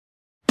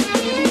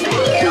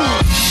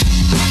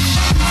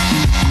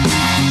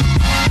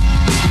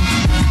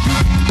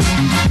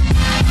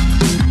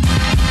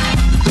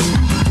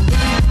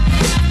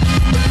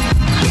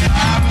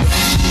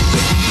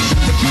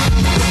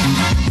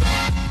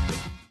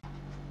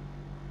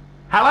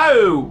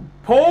Hello,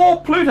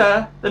 Paul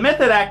Pluta, the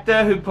method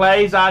actor who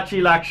plays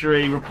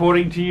ArchieLuxury,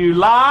 reporting to you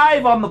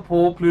live on the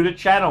Paul Pluta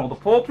channel. The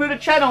Paul Pluta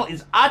channel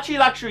is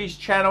ArchieLuxury's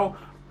channel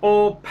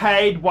or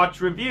paid watch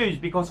reviews,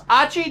 because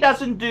Archie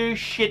doesn't do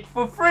shit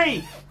for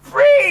free.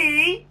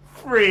 Free?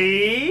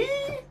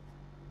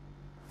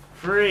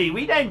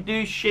 We don't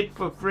do shit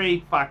for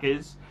free,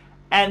 fuckers.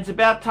 And it's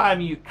about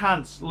time you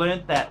cunts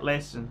learnt that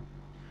lesson.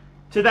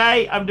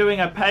 Today I'm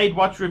doing a paid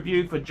watch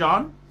review for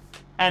John.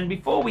 And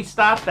before we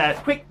start that,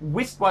 quick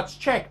wristwatch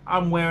check.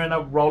 I'm wearing a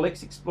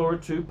Rolex Explorer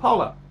 2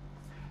 Polar.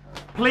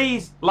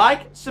 Please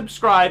like,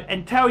 subscribe,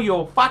 and tell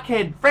your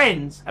fuckhead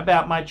friends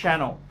about my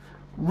channel.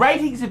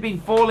 Ratings have been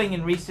falling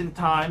in recent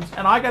times,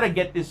 and I gotta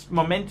get this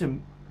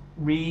momentum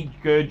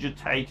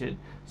regurgitated.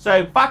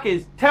 So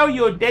fuckers, tell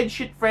your dead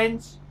shit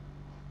friends,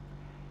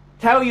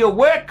 tell your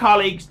work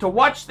colleagues to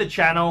watch the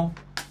channel,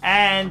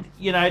 and,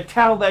 you know,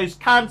 tell those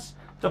cunts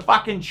to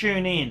fucking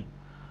tune in.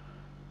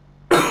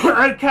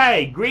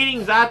 Okay,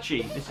 greetings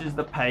Archie. This is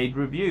the paid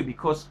review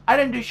because I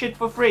don't do shit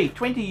for free.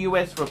 20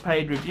 US for a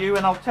paid review,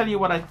 and I'll tell you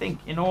what I think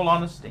in all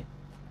honesty.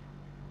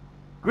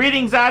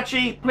 Greetings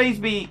Archie. Please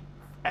be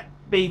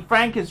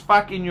frank as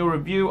fuck in your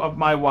review of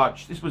my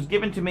watch. This was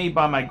given to me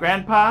by my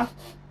grandpa,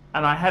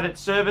 and I had it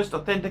serviced,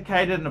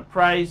 authenticated, and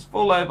appraised,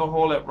 full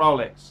overhaul at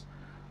Rolex.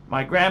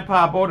 My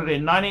grandpa bought it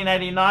in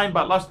 1989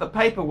 but lost the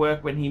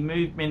paperwork when he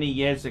moved many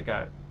years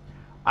ago.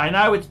 I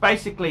know it's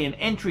basically an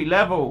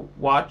entry-level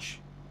watch.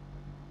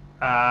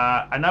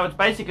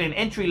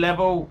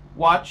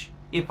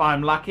 If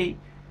I'm lucky.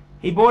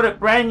 He bought it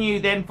brand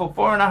new then for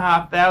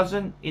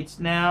 $4,500. It's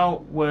now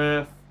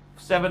worth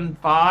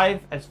 $7,500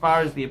 as far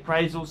as the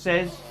appraisal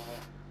says.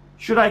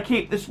 Should I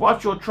keep this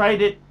watch or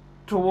trade it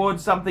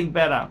towards something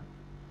better?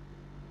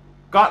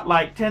 Got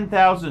like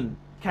 $10,000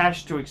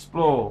 cash to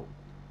explore.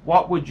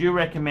 What would you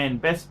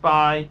recommend? Best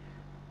buy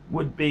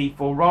would be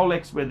for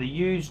Rolex, whether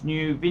used,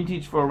 new,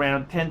 vintage, for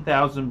around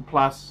 $10,000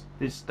 plus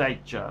this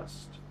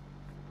DateJust.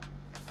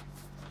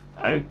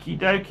 Okie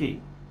dokie.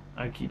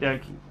 Okie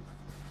dokie.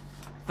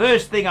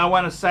 First thing I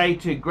want to say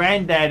to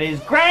Granddad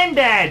is,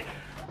 Granddad,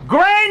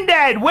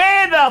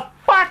 where the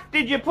fuck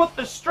did you put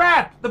the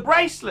strap? The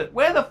bracelet.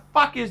 Where the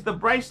fuck is the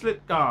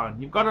bracelet gone?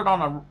 You've got it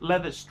on a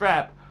leather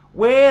strap.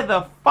 Where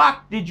the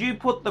fuck did you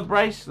put the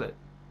bracelet?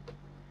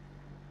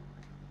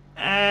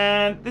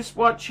 And this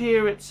watch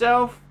here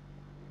itself,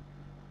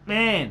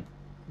 man,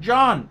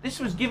 John, this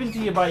was given to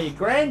you by your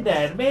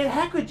granddad. Man,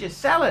 how could you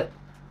sell it?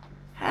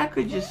 How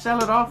could you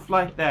sell it off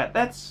like that?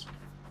 That's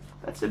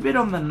a bit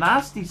on the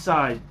nasty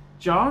side,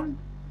 John.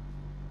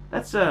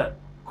 That's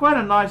quite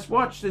a nice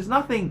watch. There's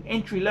nothing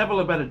entry level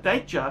about a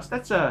DateJust.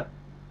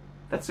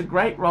 That's a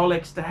great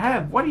Rolex to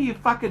have. What are you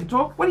fucking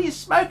talk? What are you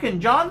smoking,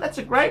 John? That's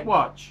a great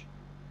watch.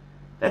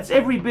 That's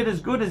every bit as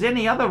good as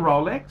any other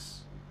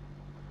Rolex.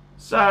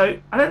 So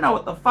I don't know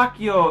what the fuck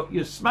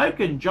you're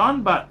smoking,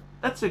 John, but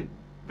that's a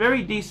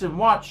very decent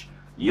watch.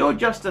 You're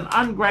just an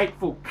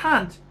ungrateful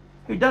cunt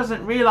who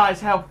doesn't realize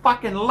how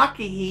fucking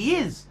lucky he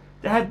is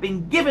to have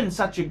been given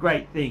such a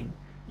great thing.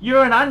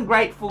 You're an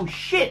ungrateful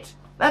shit.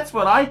 That's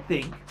what I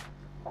think.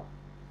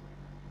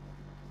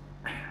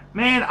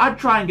 Man, I'd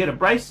try and get a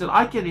bracelet.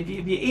 I can, if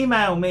you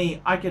email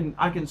me, I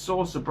can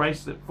source a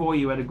bracelet for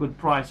you at a good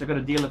price. I've got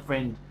a dealer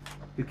friend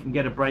who can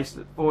get a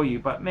bracelet for you.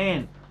 But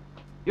man,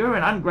 you're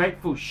an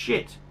ungrateful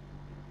shit.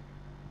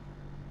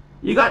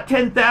 You got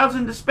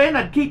 $10,000 to spend?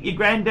 I'd keep your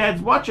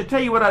granddad's watch. I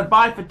tell you what I'd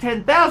buy for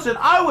 $10,000.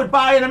 I would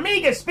buy an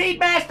Omega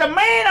Speedmaster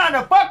Man on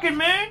the fucking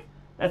moon.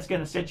 That's going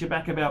to set you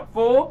back about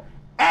 $4,000.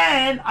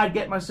 And I'd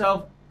get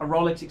myself a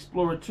Rolex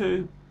Explorer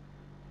 2.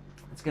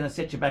 It's going to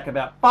set you back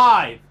about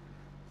 $5,000.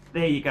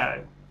 There you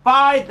go.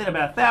 $5,000, then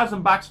about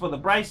 $1,000 for the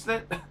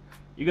bracelet.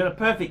 You got a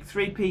perfect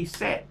three-piece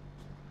set.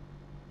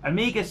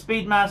 Omega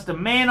Speedmaster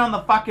Man on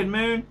the fucking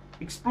moon,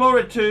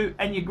 Explorer 2,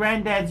 and your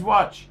granddad's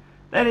watch.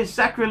 That is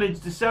sacrilege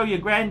to sell your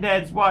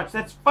granddad's watch.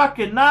 That's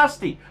fucking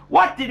nasty.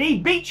 What, did he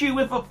beat you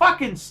with a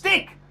fucking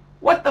stick?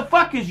 What the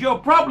fuck is your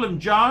problem,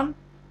 John?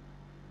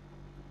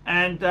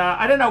 And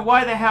I don't know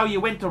why the hell you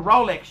went to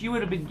Rolex. You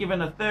would have been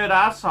given a third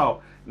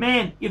asshole.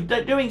 Man, you're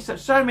doing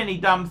so many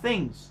dumb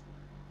things.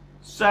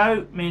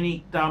 So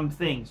many dumb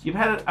things. You've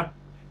had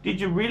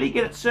did you really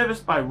get it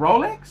serviced by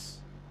Rolex?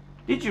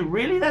 Did you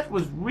really? That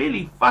was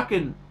really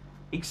fucking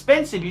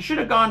expensive. You should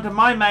have gone to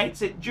my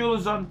mates at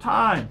Jewelers on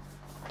Time.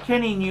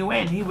 Kenny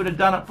Nguyen, he would have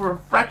done it for a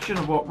fraction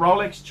of what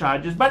Rolex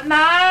charges. But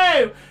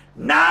no,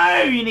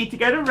 you need to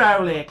go to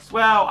Rolex.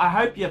 Well, I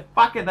hope you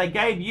fucking, they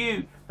gave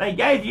you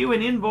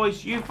an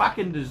invoice you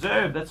fucking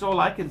deserve. That's all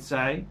I can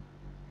say.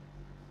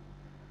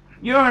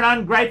 You're an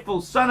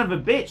ungrateful son of a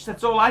bitch.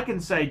 That's all I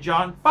can say,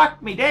 John.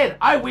 Fuck me dead.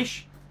 I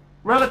wish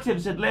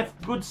relatives had left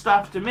good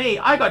stuff to me.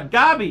 I got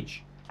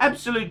garbage.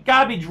 Absolute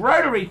garbage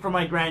rotary from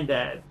my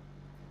granddad.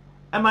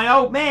 And my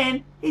old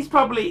man, his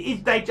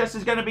DateJust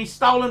is going to be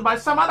stolen by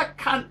some other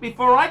cunt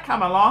before I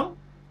come along.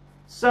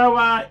 So,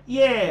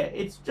 yeah,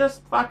 it's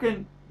just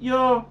fucking,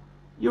 you're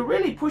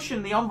really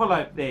pushing the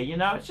envelope there, you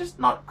know. It's just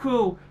not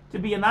cool to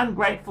be an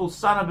ungrateful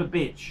son of a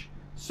bitch.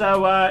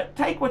 So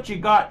take what you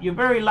got. You're a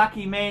very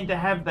lucky man to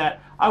have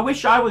that. I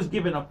wish I was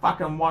given a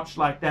fucking watch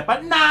like that,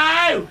 but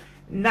no!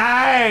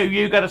 No,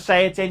 you got to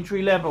say it's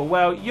entry level.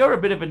 Well, you're a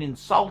bit of an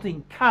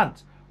insulting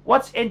cunt.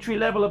 What's entry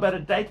level about a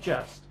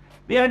DateJust?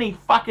 The only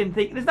fucking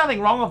thing, there's nothing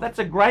wrong with it. That's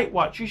a great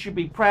watch. You should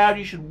be proud.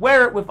 You should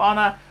wear it with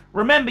honor.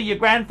 Remember your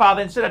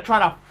grandfather instead of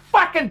trying to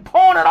fucking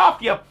pawn it off,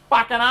 you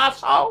fucking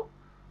asshole.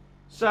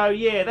 So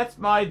yeah, that's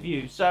my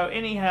view. So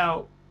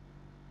anyhow,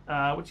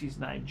 what's his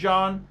name?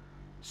 John.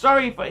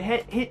 Sorry for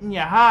hitting you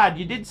hard.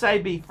 You did say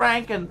be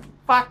frank, and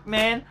fuck,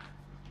 man.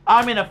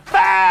 I'm in a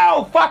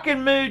foul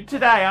fucking mood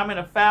today. I'm in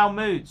a foul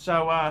mood.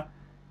 So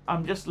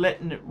I'm just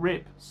letting it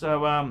rip.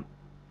 So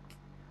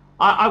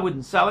I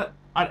wouldn't sell it.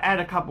 I'd add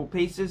a couple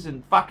pieces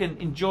and fucking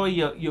enjoy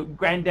your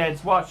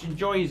granddad's watch.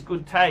 Enjoy his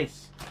good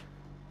taste.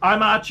 I'm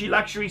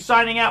ArchieLuxury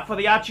signing out for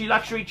the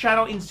ArchieLuxury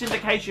channel in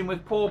syndication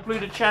with Paul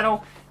Pluta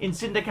channel, in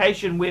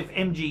syndication with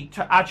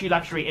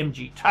ArchieLuxury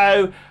MG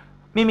Toe,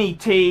 Mimi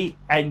T,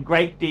 and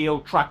Great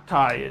Deal Truck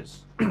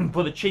Tires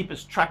for the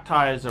cheapest truck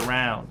tires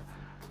around.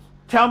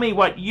 Tell me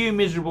what you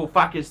miserable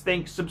fuckers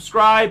think.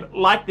 Subscribe,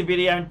 like the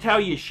video, and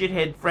tell your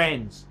shithead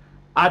friends.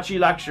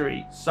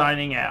 ArchieLuxury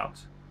signing out.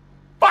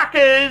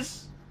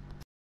 Fuckers!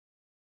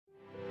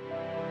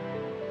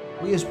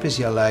 We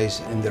specialize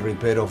in the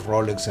repair of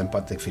Rolex and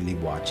Patek Philippe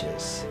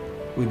watches.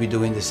 We've been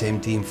doing the same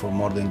thing for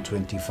more than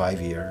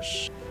 25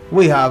 years.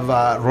 We have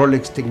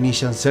Rolex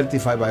technicians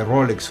certified by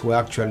Rolex who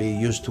actually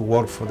used to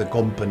work for the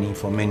company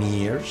for many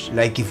years,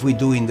 like if we're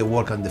doing the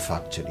work on the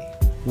factory.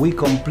 We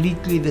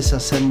completely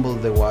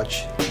disassemble the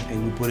watch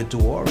and we put it to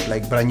work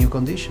like brand new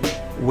condition.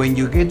 When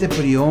you get a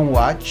pre-owned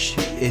watch,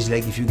 it's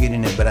like if you're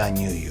getting a brand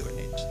new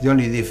unit. The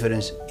only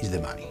difference is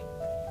the money.